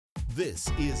This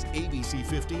is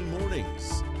ABC15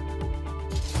 Mornings.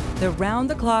 The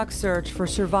round-the-clock search for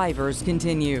survivors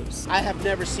continues. I have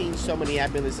never seen so many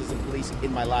ambulances and police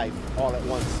in my life all at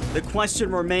once. The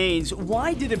question remains,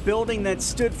 why did a building that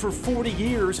stood for 40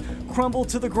 years crumble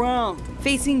to the ground?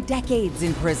 Facing decades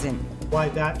in prison. Why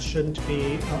that shouldn't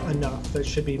be enough. There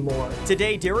should be more.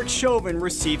 Today, Derek Chauvin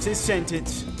receives his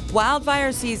sentence.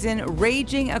 Wildfire season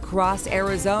raging across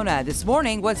Arizona. This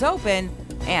morning, what's open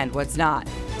and what's not.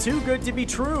 Too good to be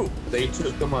true. They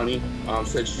took the money,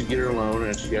 said she'd get her loan,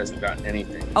 and she hasn't gotten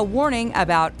anything. A warning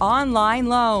about online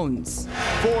loans.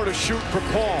 4 to shoot for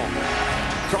Paul.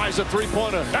 Tries a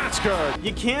three-pointer. That's good.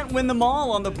 You can't win them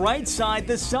all. On the bright side,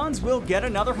 the Suns will get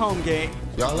another home game.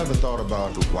 Y'all ever thought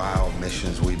about the wild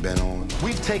missions we've been on?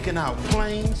 We've taken out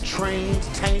planes, trains,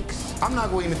 tanks. I'm not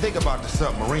going to even think about the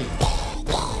submarine.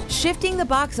 Shifting the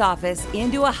box office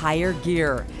into a higher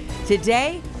gear.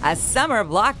 Today, a summer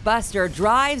blockbuster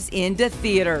drives into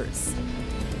theaters.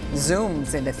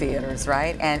 Zooms into theaters,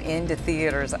 right? And into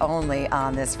theaters only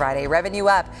on this Friday. Revenue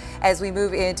up. As we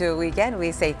move into a weekend,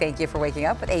 we say thank you for waking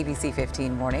up with ABC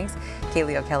 15 Mornings.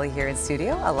 Kaylee O'Kelly here in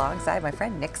studio alongside my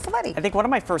friend Nick Saletti. I think one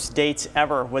of my first dates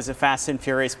ever was a Fast and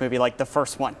Furious movie, like the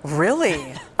first one.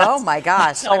 Really? Oh my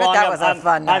gosh. I bet that was a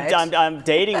fun night. I'm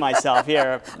dating myself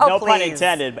here. Oh, no pun please,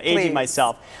 intended, but aging please.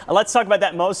 myself. Let's talk about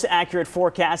that most accurate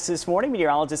forecast this morning.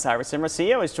 Meteorologist Iris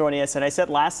Rosillo is joining us. And I said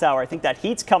last hour, I think that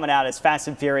heat's coming out as Fast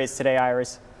and Furious today,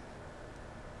 Iris.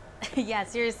 Yeah,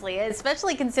 seriously,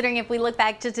 especially considering if we look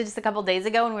back to just a couple days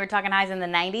ago when we were talking highs in the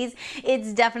 90s,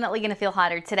 it's definitely going to feel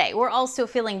hotter today. We're also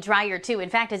feeling drier too. In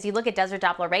fact, as you look at Desert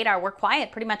Doppler radar, we're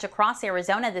quiet pretty much across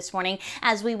Arizona this morning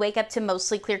as we wake up to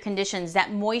mostly clear conditions.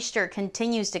 That moisture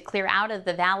continues to clear out of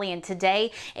the valley, and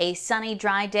today a sunny,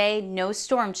 dry day, no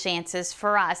storm chances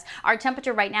for us. Our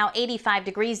temperature right now 85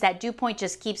 degrees. That dew point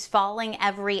just keeps falling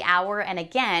every hour, and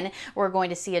again, we're going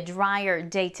to see a drier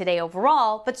day today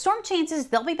overall, but storm chances,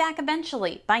 they'll be back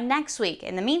eventually by next week.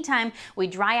 In the meantime, we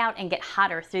dry out and get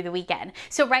hotter through the weekend.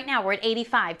 So right now we're at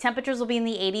 85. Temperatures will be in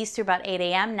the 80s through about 8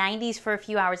 a.m., 90s for a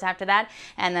few hours after that,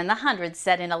 and then the hundreds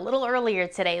set in a little earlier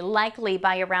today, likely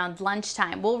by around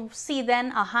lunchtime. We'll see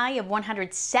then a high of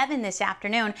 107 this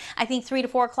afternoon. I think 3 to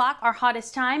 4 o'clock our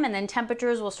hottest time, and then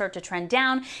temperatures will start to trend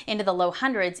down into the low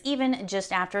hundreds even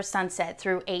just after sunset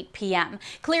through 8 p.m.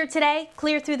 Clear today,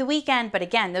 clear through the weekend, but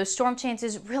again, those storm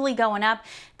chances really going up,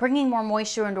 bringing more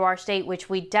moisture into our state, which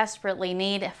we desperately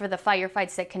need for the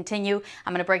firefights that continue.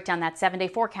 I'm going to break down that 7-day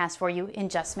forecast for you in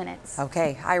just minutes.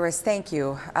 Okay, Iris, thank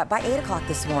you. By 8 o'clock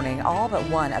this morning, all but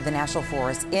one of the national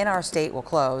forests in our state will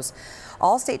close.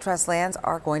 All state trust lands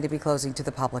are going to be closing to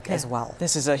the public as well.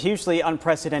 This is a hugely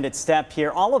unprecedented step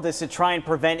here. All of this to try and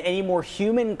prevent any more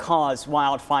human-caused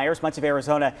wildfires. Much of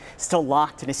Arizona still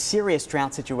locked in a serious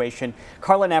drought situation.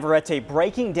 Carla Navarrete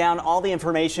breaking down all the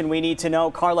information we need to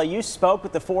know. Carla, you spoke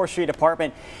with the Forestry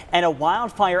Department and a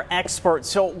wildfire expert.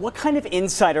 So what kind of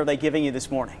insight are they giving you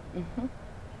this morning?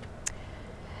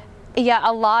 Yeah,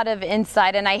 a lot of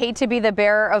insight, and I hate to be the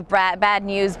bearer of bad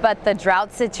news, but the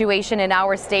drought situation in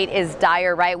our state is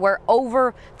dire, right? Where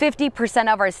over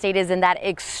 50% of our state is in that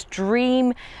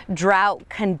extreme drought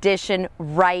condition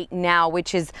right now,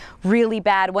 which is really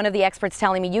bad. One of the experts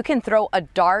telling me you can throw a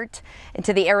dart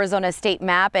into the Arizona state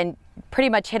map and pretty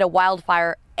much hit a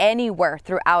wildfire anywhere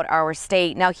throughout our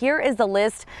state. Now, here is the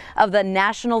list of the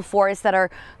national forests that are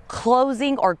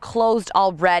closing or closed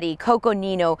already.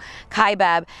 Coconino,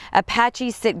 Kaibab,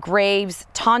 Apache Sit Graves,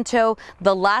 Tonto,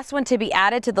 the last one to be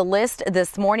added to the list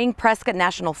this morning, Prescott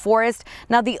National Forest.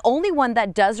 Now, the only one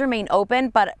that does remain open,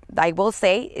 but I will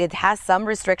say it has some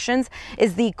restrictions,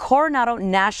 is the Coronado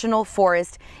National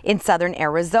Forest in southern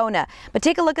Arizona. But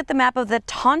take a look at the map of the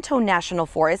Tonto National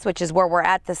Forest, which is where we're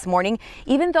at this morning.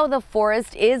 Even though the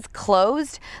forest is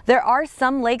closed, there are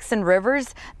some lakes and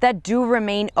rivers that do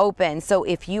remain open. So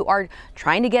if you are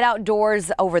trying to get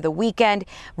outdoors over the weekend,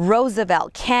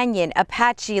 Roosevelt, Canyon,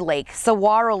 Apache Lake,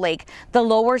 Saguaro Lake, the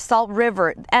Lower Salt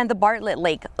River, and the Bartlett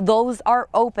Lake, those are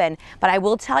open. But I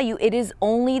will tell you, it is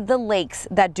only the lakes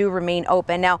that do remain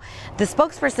open. Now, the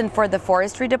spokesperson for the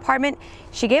Forestry Department,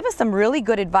 she gave us some really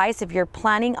good advice if you're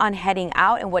planning on heading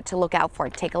out and what to look out for.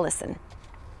 Take a listen.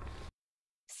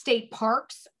 State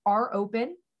parks are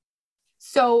open.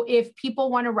 So if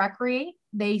people want to recreate,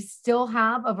 they still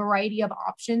have a variety of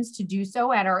options to do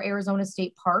so at our Arizona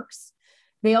state parks.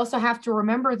 They also have to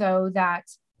remember, though, that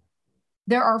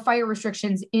there are fire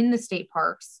restrictions in the state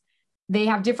parks. They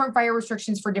have different fire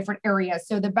restrictions for different areas.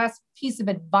 So the best piece of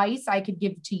advice I could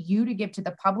give to you to give to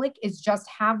the public is just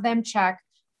have them check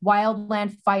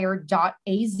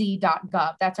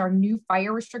wildlandfire.az.gov. That's our new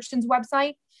fire restrictions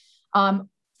website.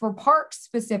 for parks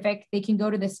specific, they can go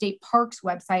to the state parks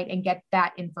website and get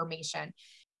that information.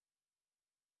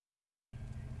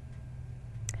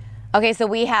 Okay, so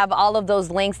we have all of those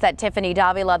links that Tiffany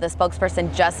Davila, the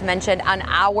spokesperson, just mentioned on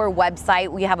our website.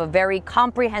 We have a very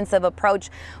comprehensive approach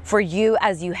for you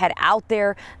as you head out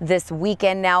there this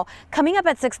weekend. Now, coming up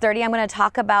at 6:30, I'm going to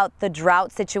talk about the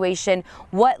drought situation,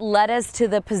 what led us to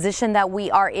the position that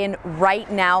we are in right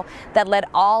now, that led to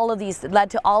all of these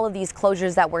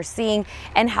closures that we're seeing,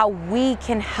 and how we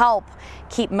can help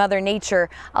keep Mother Nature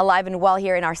alive and well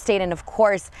here in our state. And of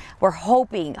course, we're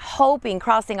hoping,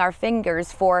 crossing our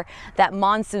fingers for that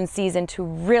monsoon season to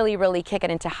really kick it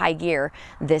into high gear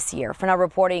this year. For now,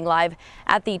 reporting live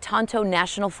at the Tonto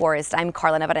National Forest, I'm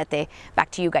Carla Navarrete.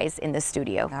 Back to you guys in the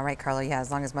studio. All right, Carla. Yeah, as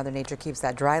long as Mother Nature keeps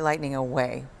that dry lightning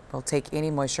away, we'll take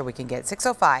any moisture we can get.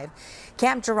 6:05,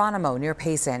 Camp Geronimo near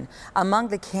Payson, among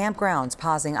the campgrounds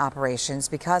pausing operations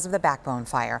because of the backbone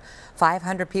fire.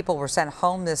 500 people were sent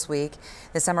home this week.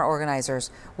 The summer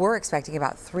organizers were expecting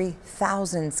about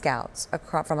 3,000 scouts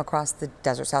from across the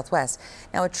desert Southwest.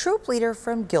 Now, a troop leader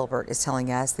from Gilbert is telling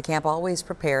us the camp always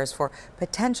prepares for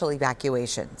potential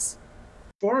evacuations.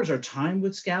 As far as our time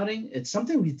with scouting, it's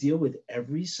something we deal with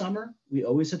every summer. We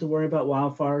always have to worry about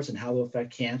wildfires and how they'll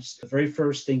affect camps. The very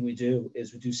first thing we do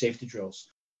is we do safety drills.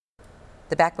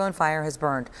 The backbone fire has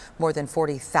burned more than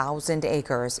 40,000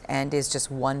 acres and is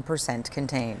just 1%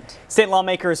 contained. State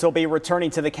lawmakers will be returning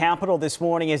to the Capitol this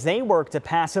morning as they work to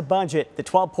pass a budget. The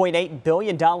 $12.8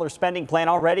 billion spending plan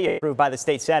already approved by the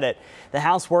state Senate. The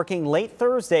House working late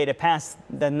Thursday to pass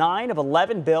the 9 of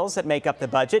 11 bills that make up the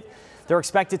budget. They're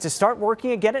expected to start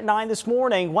working again at 9 this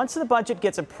morning. Once the budget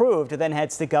gets approved, it then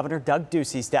heads to Governor Doug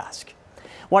Ducey's desk.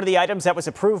 One of the items that was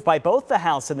approved by both the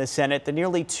House and the Senate, the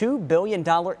nearly $2 billion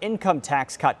income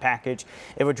tax cut package.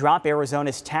 It would drop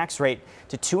Arizona's tax rate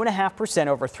to 2.5%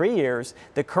 over 3 years.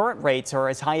 The current rates are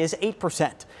as high as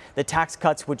 8%. The tax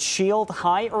cuts would shield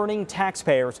high-earning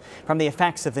taxpayers from the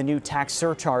effects of the new tax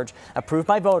surcharge approved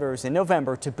by voters in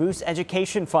November to boost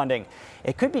education funding.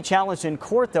 It could be challenged in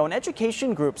court, though, and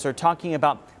education groups are talking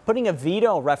about putting a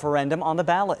veto referendum on the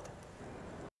ballot.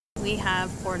 We have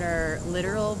poured our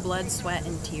literal blood, sweat,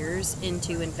 and tears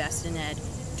into Invest in Ed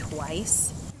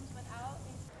twice.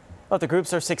 But the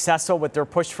groups are successful with their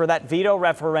push for that veto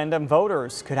referendum.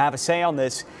 Voters could have a say on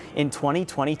this in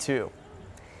 2022.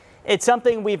 It's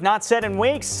something we've not said in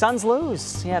weeks. Suns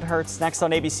lose. Yeah, it hurts. Next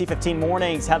on ABC 15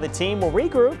 Mornings, how the team will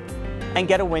regroup and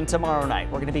get a win tomorrow night.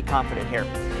 We're going to be confident here.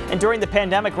 And during the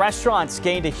pandemic, restaurants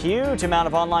gained a huge amount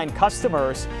of online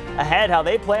customers. Ahead, how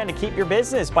they plan to keep your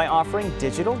business by offering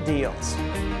digital deals.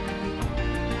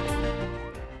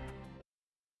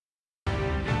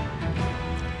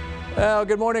 Well,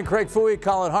 good morning, Craig Fouie,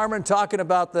 Colin Harmon, talking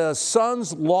about the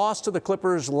Suns' loss to the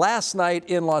Clippers last night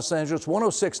in Los Angeles,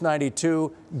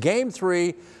 106-92. Game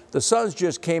 3, the Suns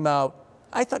just came out,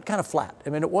 I thought, kind of flat. I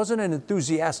mean, it wasn't an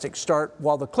enthusiastic start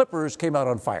while the Clippers came out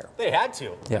on fire. They had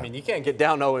to. Yeah. I mean, you can't get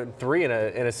down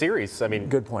 0-3 in a series. I mean,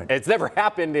 good point. It's never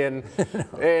happened in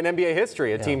NBA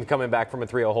history, a team coming back from a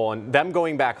 3-0 hole. And them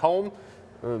going back home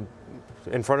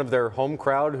in front of their home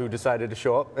crowd who decided to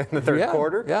show up in the third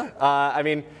quarter. Yeah. I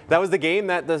mean, that was the game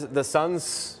that the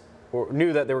Suns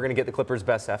knew that they were going to get the Clippers'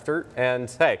 best effort.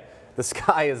 And, hey, the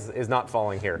sky is not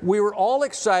falling here. We were all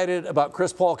excited about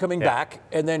Chris Paul coming back,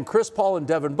 and then Chris Paul and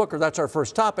Devin Booker, that's our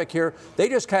first topic here, they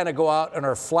just kind of go out and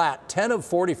are flat, 10 of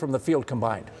 40 from the field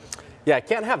combined. Yeah,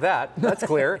 can't have that. That's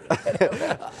clear.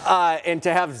 And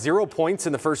to have 0 points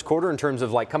in the first quarter in terms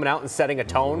of like coming out and setting a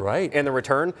tone in the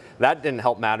return, that didn't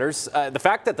help matters. The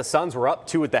fact that the Suns were up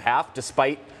 2 at the half,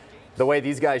 despite the way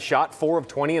these guys shot, 4 of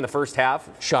 20 in the first half.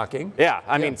 Shocking. Yeah,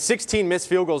 I mean, 16 missed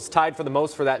field goals, tied for the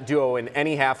most for that duo in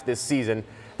any half this season.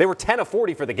 They were 10 of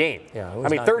 40 for the game. Yeah, I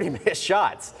mean, 30 missed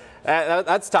shots.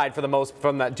 That's tied for the most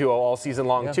from that duo all season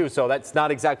long, too. So that's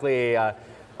not exactly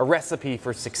a recipe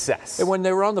for success. And when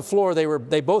they were on the floor,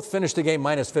 they both finished the game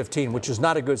minus 15, which is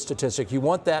not a good statistic. You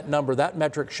want that number. That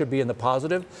metric should be in the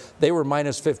positive. They were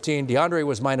minus 15. DeAndre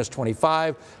was minus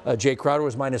 25. Jay Crowder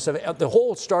was minus 7. The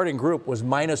whole starting group was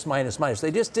minus.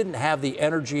 They just didn't have the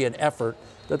energy and effort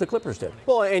that the Clippers did.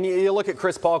 Well, and you look at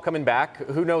Chris Paul coming back.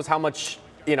 Who knows how much,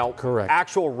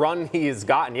 actual run he has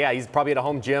gotten. Yeah, he's probably at a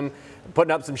home gym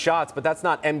putting up some shots, but that's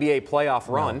not NBA playoff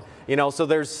run. So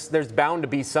there's bound to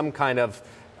be some kind of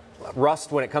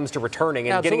rust when it comes to returning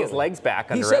and getting his legs back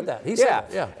under him. He said that. He said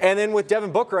that, yeah. And then with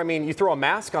Devin Booker, I mean, you throw a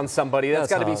mask on somebody, that's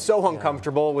got to be so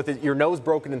uncomfortable with your nose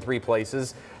broken in 3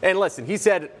 places. And listen, he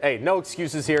said, hey, no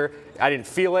excuses here. I didn't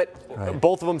feel it.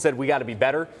 Both of them said we got to be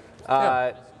better.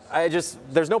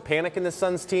 There's no panic in this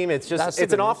Suns team. It's just,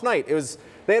 it's an off night.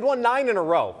 They had won 9 in a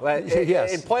row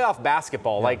in playoff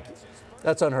basketball.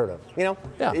 That's unheard of. You know,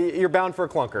 yeah. You're bound for a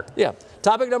clunker. Yeah.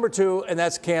 Topic number 2, and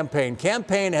that's Campaign.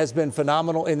 Campaign has been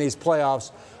phenomenal in these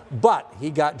playoffs, but he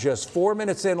got just 4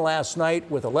 minutes in last night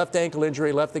with a left ankle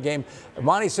injury, left the game.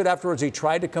 Monty said afterwards he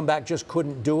tried to come back, just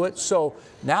couldn't do it. So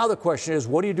now the question is,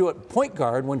 what do you do at point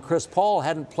guard when Chris Paul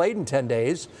hadn't played in 10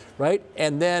 days, right?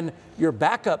 And then your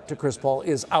backup to Chris Paul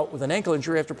is out with an ankle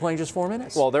injury after playing just 4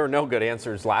 minutes. Well, there were no good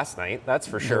answers last night, that's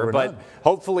for sure. But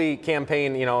hopefully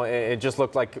Campaign, you know, it just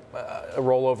looked like a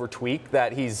rollover tweak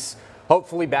that he's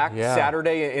hopefully back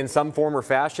Saturday in some form or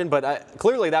fashion. But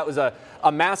clearly that was a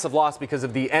massive loss because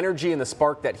of the energy and the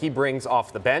spark that he brings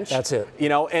off the bench. That's it. You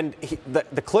know, and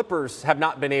the Clippers have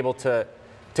not been able to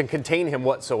contain him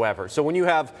whatsoever. So when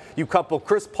you couple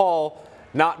Chris Paul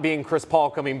not being Chris Paul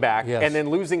coming back and then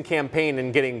losing Campaign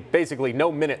and getting basically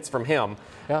no minutes from him,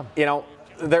 you know,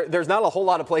 there's not a whole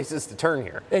lot of places to turn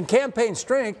here. And Campaign's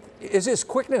strength is his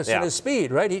quickness and his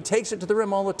speed, right? He takes it to the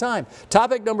rim all the time.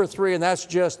 Topic number 3, and that's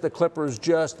just the Clippers,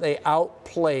 they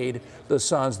outplayed the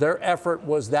Suns. Their effort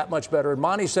was that much better. And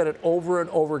Monty said it over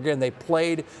and over again. They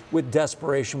played with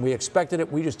desperation. We expected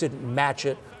it. We just didn't match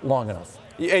it long enough.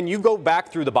 And you go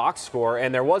back through the box score,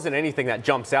 and there wasn't anything that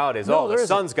jumps out as, the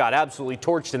Suns got absolutely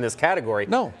torched in this category.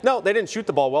 No, they didn't shoot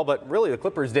the ball well, but really the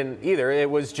Clippers didn't either. It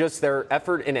was just their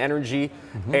effort and energy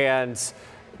and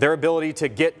their ability to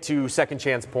get to second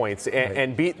chance points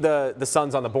and beat the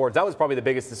Suns on the boards. That was probably the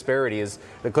biggest disparity, is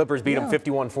the Clippers beat them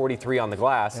 51-43 on the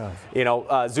glass. You know,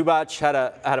 Zubac had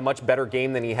a much better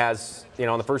game than he has, you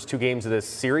know, in the first 2 games of this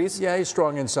series. Yeah, he's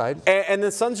strong inside. And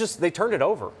the Suns they turned it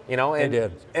over, you know. And, they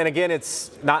did. And again, it's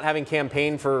not having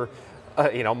Campaign for,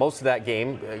 you know, most of that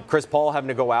game. Chris Paul having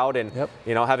to go out and,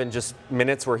 you know, having just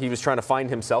minutes where he was trying to find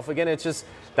himself again. It's just,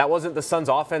 that wasn't the Suns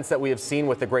offense that we have seen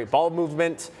with the great ball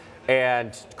movement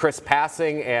and Chris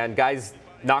passing and guys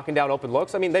knocking down open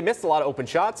looks. I mean, they missed a lot of open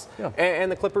shots,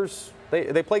 and the Clippers,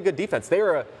 they play good defense. They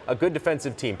are a good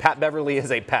defensive team. Pat Beverly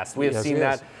is a pest. We have seen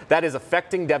that. That is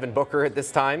affecting Devin Booker at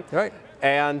this time. Right.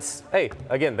 And, hey,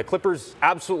 again, the Clippers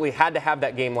absolutely had to have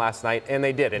that game last night, and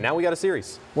they did. And now we got a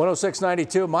series.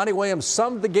 106-92. Monty Williams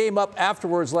summed the game up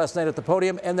afterwards last night at the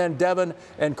podium, and then Devin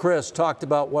and Chris talked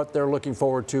about what they're looking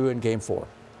forward to in Game 4.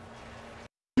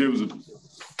 It was a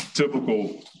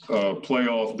typical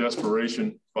playoff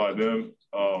desperation by them.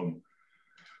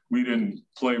 We didn't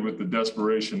play with the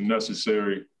desperation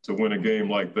necessary to win a game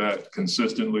like that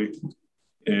consistently.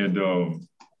 And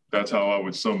that's how I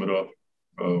would sum it up.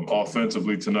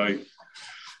 Offensively tonight,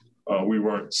 we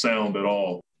weren't sound at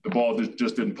all. The ball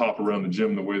just didn't pop around the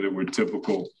gym the way that we're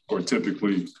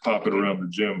typically pop it around the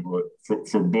gym. But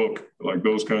for Book, like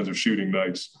those kinds of shooting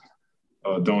nights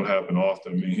don't happen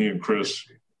often. I mean, he and Chris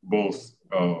both,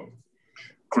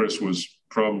 Chris was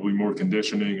probably more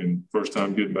conditioning and first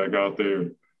time getting back out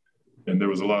there. And there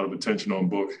was a lot of attention on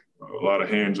Book, a lot of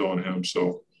hands on him.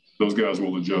 So those guys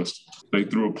will adjust. They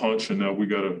threw a punch, and now we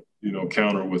got to, you know,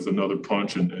 counter with another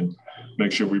punch and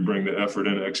make sure we bring the effort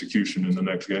and execution in the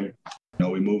next game. You know,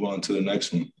 we move on to the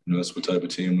next one. You know, that's what type of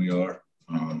team we are.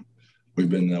 We've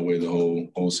been that way the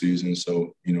whole season.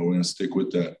 So, you know, we're going to stick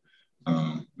with that.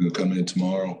 We're going to come in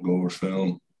tomorrow, go over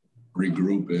film,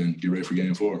 regroup, and get ready for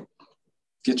Game 4.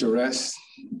 Get your rest,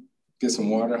 get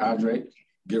some water, hydrate,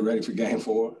 get ready for Game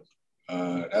 4.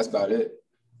 That's about it.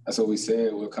 That's what we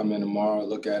said. We'll come in tomorrow,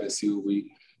 look at it, see what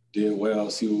we did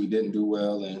well, see what we didn't do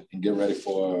well, and get ready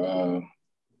for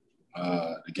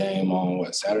the game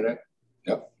on, Saturday?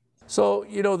 Yep. So,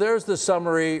 you know, there's the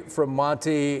summary from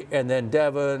Monty and then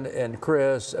Devin and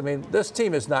Chris. I mean, this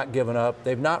team has not given up.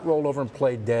 They've not rolled over and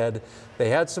played dead. They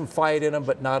had some fight in them,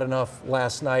 but not enough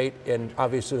last night, and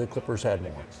obviously the Clippers had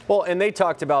more. Well, and they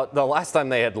talked about the last time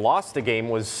they had lost a game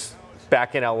was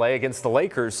back in LA against the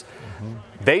Lakers.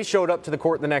 They showed up to the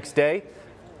court the next day.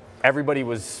 Everybody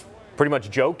was pretty much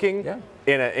joking,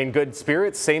 in good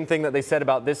spirits. Same thing that they said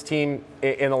about this team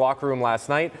in the locker room last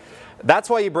night.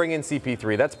 That's why you bring in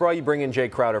CP3. That's why you bring in Jay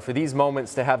Crowder, for these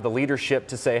moments to have the leadership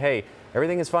to say, hey,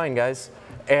 everything is fine, guys.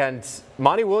 And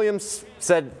Monty Williams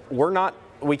said,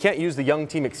 we can't use the young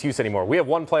team excuse anymore. We have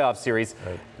one playoff series.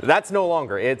 Right. That's no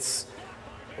longer.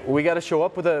 We got to show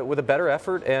up with a better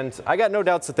effort, and I got no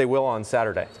doubts that they will on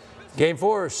Saturday. Game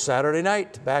 4, Saturday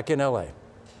night, back in LA.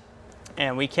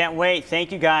 And we can't wait.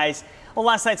 Thank you, guys. Well,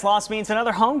 last night's loss means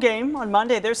another home game on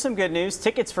Monday. There's some good news.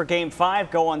 Tickets for Game 5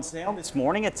 go on sale this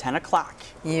morning at 10 o'clock.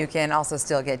 You can also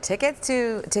still get tickets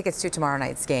to tomorrow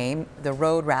night's game, the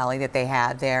road rally that they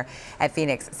have there at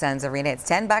Phoenix Suns Arena. It's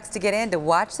 $10 to get in to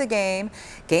watch the game.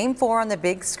 Game 4 on the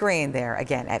big screen there,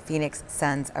 again, at Phoenix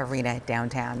Suns Arena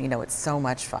downtown. You know, it's so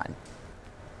much fun.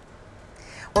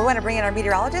 We want to bring in our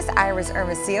meteorologist, Iris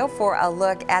Hermosillo, for a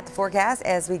look at the forecast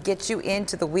as we get you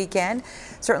into the weekend.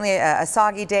 Certainly a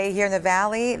soggy day here in the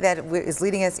valley that is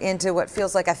leading us into what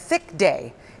feels like a thick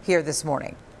day here this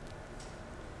morning.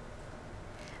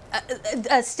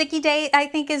 A sticky day, I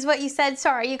think is what you said.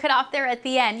 Sorry, you cut off there at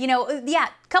the end. You know, yeah,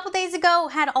 a couple days ago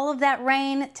had all of that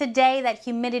rain. Today, that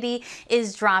humidity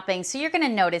is dropping. So you're going to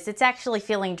notice it's actually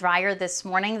feeling drier this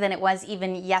morning than it was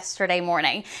even yesterday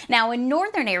morning. Now, in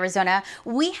northern Arizona,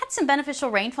 we had some beneficial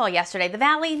rainfall yesterday. The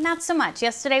valley, not so much.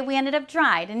 Yesterday, we ended up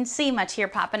dry. Didn't see much here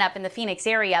popping up in the Phoenix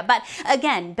area. But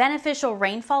again, beneficial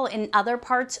rainfall in other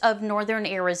parts of northern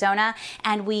Arizona,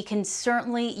 and we can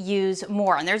certainly use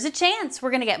more. And there's a chance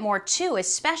we're going to get more too,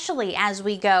 especially as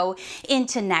we go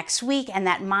into next week and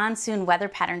that monsoon weather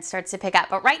pattern starts to pick up.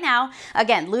 But right now,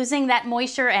 again, losing that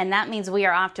moisture, and that means we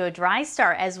are off to a dry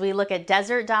start as we look at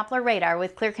desert Doppler radar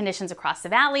with clear conditions across the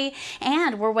valley,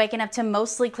 and we're waking up to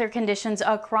mostly clear conditions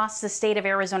across the state of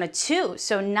Arizona too.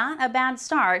 So not a bad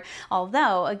start,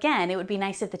 although again, it would be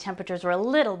nice if the temperatures were a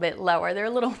little bit lower. They're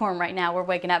a little warm right now. We're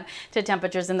waking up to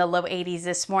temperatures in the low 80s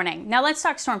this morning. Now let's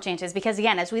talk storm chances, because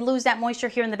again, as we lose that moisture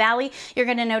here in the valley, you're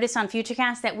going to notice on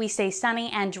Futurecast that we stay sunny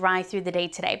and dry through the day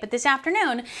today. But this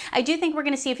afternoon, I do think we're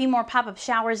going to see a few more pop-up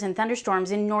showers and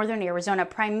thunderstorms in northern Arizona,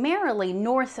 primarily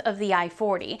north of the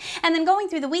I-40. And then going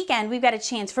through the weekend, we've got a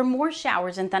chance for more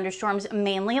showers and thunderstorms,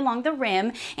 mainly along the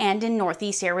rim and in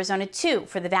northeast Arizona too.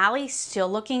 For the valley, still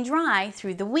looking dry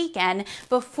through the weekend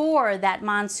before that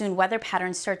monsoon weather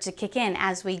pattern starts to kick in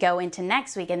as we go into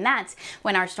next week. And that's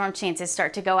when our storm chances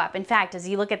start to go up. In fact, as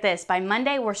you look at this, by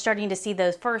Monday, we're starting to see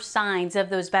those first signs of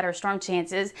those better storm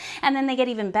chances, and then they get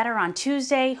even better on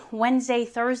Tuesday, Wednesday,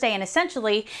 Thursday, and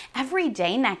essentially every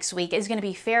day next week is going to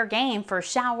be fair game for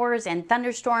showers and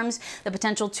thunderstorms, the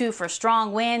potential too for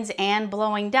strong winds and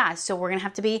blowing dust. So we're going to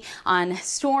have to be on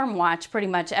storm watch pretty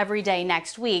much every day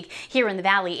next week here in the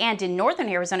valley and in northern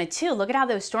Arizona too. Look at how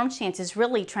those storm chances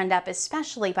really trend up,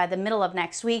 especially by the middle of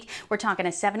next week. We're talking a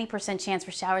 70% chance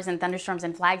for showers and thunderstorms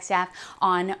in Flagstaff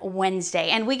on Wednesday,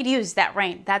 and we could use that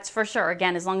rain, that's for sure,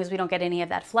 again, as long as we don't get any of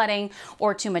that flooding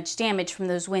or too much damage from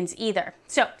those winds either.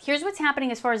 So here's what's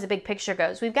happening as far as the big picture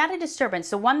goes. We've got a disturbance,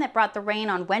 the one that brought the rain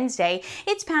on Wednesday.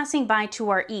 It's passing by to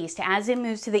our east. As it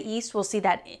moves to the east, we'll see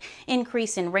that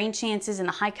increase in rain chances in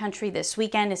the high country this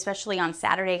weekend, especially on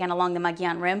Saturday again along the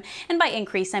Mogollon Rim. And by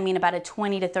increase, I mean about a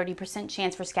 20 to 30%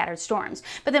 chance for scattered storms.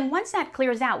 But then once that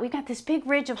clears out, we've got this big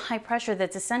ridge of high pressure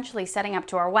that's essentially setting up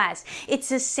to our west. It's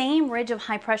the same ridge of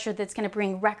high pressure that's going to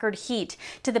bring record heat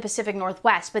to the Pacific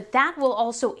Northwest, but that will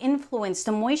also influence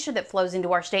the moisture that flows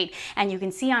into our state. And you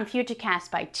can see on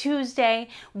Futurecast by Tuesday,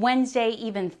 Wednesday,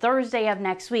 even Thursday of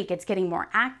next week, it's getting more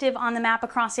active on the map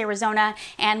across Arizona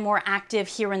and more active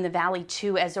here in the valley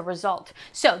too as a result.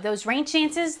 So those rain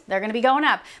chances, they're going to be going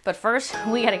up. But first,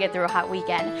 we got to get through a hot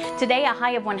weekend. Today, a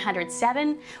high of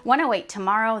 107, 108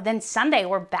 tomorrow. Then Sunday,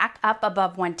 we're back up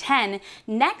above 110.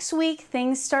 Next week,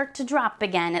 things start to drop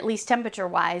again, at least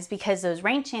temperature-wise, because those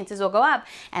rain chances will go up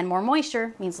and more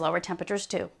moisture means lower temperatures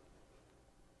too.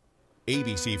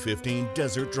 ABC 15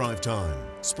 Desert Drive Time,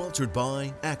 sponsored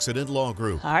by Accident Law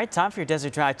Group. All right, time for your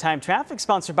Desert Drive Time traffic,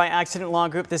 sponsored by Accident Law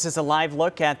Group. This is a live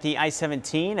look at the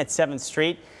I-17 at 7th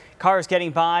Street. Cars getting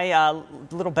by a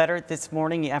little better this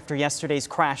morning after yesterday's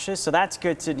crashes, so that's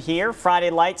good to hear.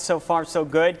 Friday lights, so far so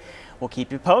good. We'll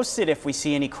keep you posted if we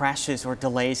see any crashes or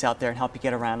delays out there and help you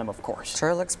get around them, of course.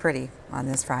 Sure looks pretty on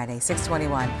this Friday.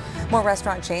 6:21. More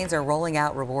restaurant chains are rolling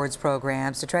out rewards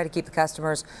programs to try to keep the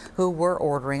customers who were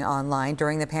ordering online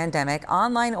during the pandemic.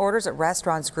 Online orders at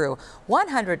restaurants grew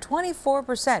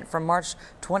 124% from March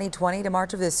 2020 to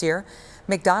March of this year.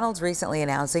 McDonald's recently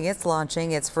announcing it's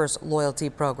launching its first loyalty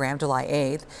program July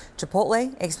 8th.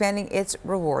 Chipotle expanding its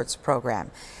rewards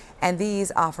program. And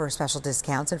these offer special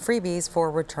discounts and freebies for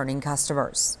returning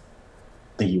customers.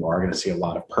 I think you are going to see a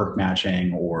lot of perk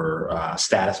matching or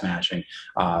status matching.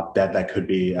 That could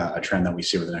be a trend that we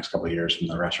see over the next couple of years from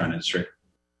the restaurant industry.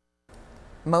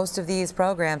 Most of these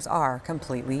programs are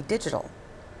completely digital.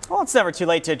 Well, it's never too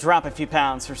late to drop a few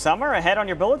pounds for summer. Ahead on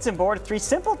your bulletin board, 3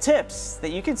 simple tips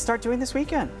that you can start doing this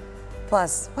weekend.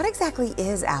 Plus, what exactly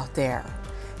is out there?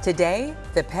 Today,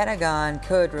 the Pentagon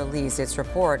could release its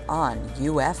report on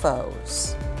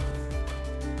UFOs.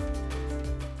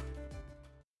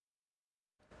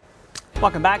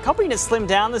 Welcome back. Hoping to slim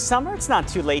down this summer? It's not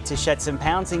too late to shed some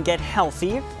pounds and get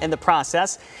healthy in the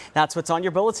process. That's what's on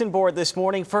your bulletin board this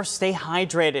morning. First, stay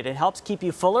hydrated. It helps keep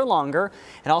you fuller longer.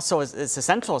 And also it's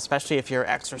essential, especially if you're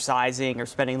exercising or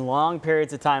spending long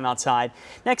periods of time outside.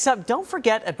 Next up, don't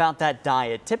forget about that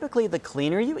diet. Typically, the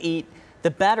cleaner you eat,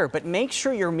 the better. But make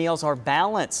sure your meals are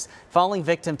balanced. Falling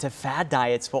victim to fad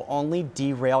diets will only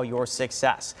derail your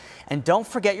success. And don't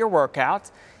forget your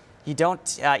workout. You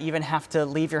don't even have to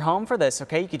leave your home for this,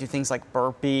 okay? You can do things like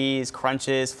burpees,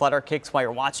 crunches, flutter kicks while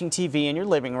you're watching TV in your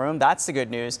living room. That's the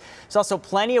good news. There's also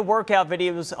plenty of workout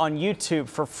videos on YouTube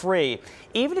for free.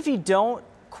 Even if you don't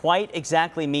quite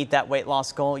exactly meet that weight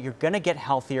loss goal, you're going to get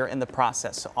healthier in the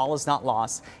process. So all is not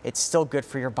lost. It's still good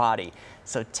for your body.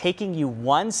 So taking you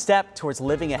one step towards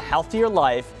living a healthier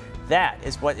life, that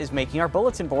is what is making our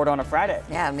bulletin board on a Friday.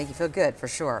 Yeah, it'll make you feel good for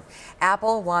sure.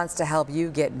 Apple wants to help you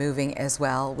get moving as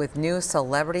well with new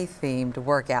celebrity-themed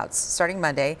workouts. Starting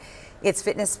Monday, its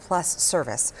Fitness Plus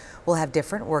service will have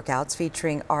different workouts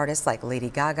featuring artists like Lady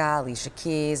Gaga, Alicia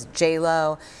Keys,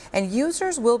 J-Lo, and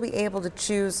users will be able to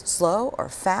choose slow or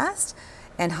fast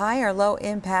and high or low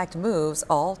impact moves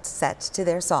all set to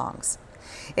their songs.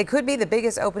 It could be the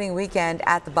biggest opening weekend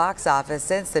at the box office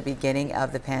since the beginning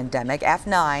of the pandemic.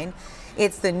 F9,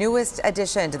 it's the newest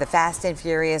addition to the Fast and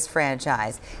Furious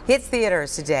franchise. Hits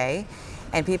theaters today,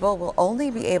 and people will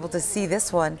only be able to see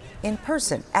this one in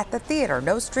person at the theater.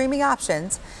 No streaming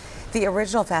options. The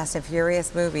original Fast and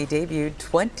Furious movie debuted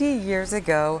 20 years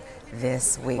ago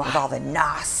this week with all the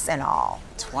NOS and all.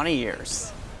 20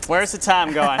 years. Where's the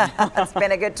time going? It's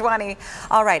been a good 20.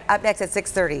 All right, up next at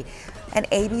 6:30. An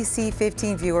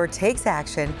ABC15 viewer takes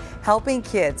action, helping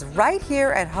kids right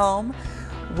here at home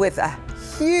with a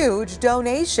huge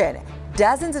donation.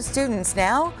 Dozens of students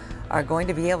now are going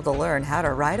to be able to learn how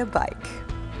to ride a bike.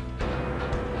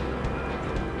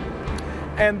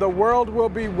 And the world will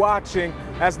be watching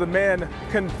as the man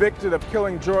convicted of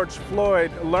killing George Floyd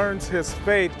learns his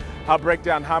fate. I'll break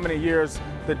down how many years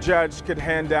the judge could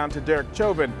hand down to Derek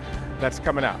Chauvin. That's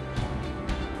coming up.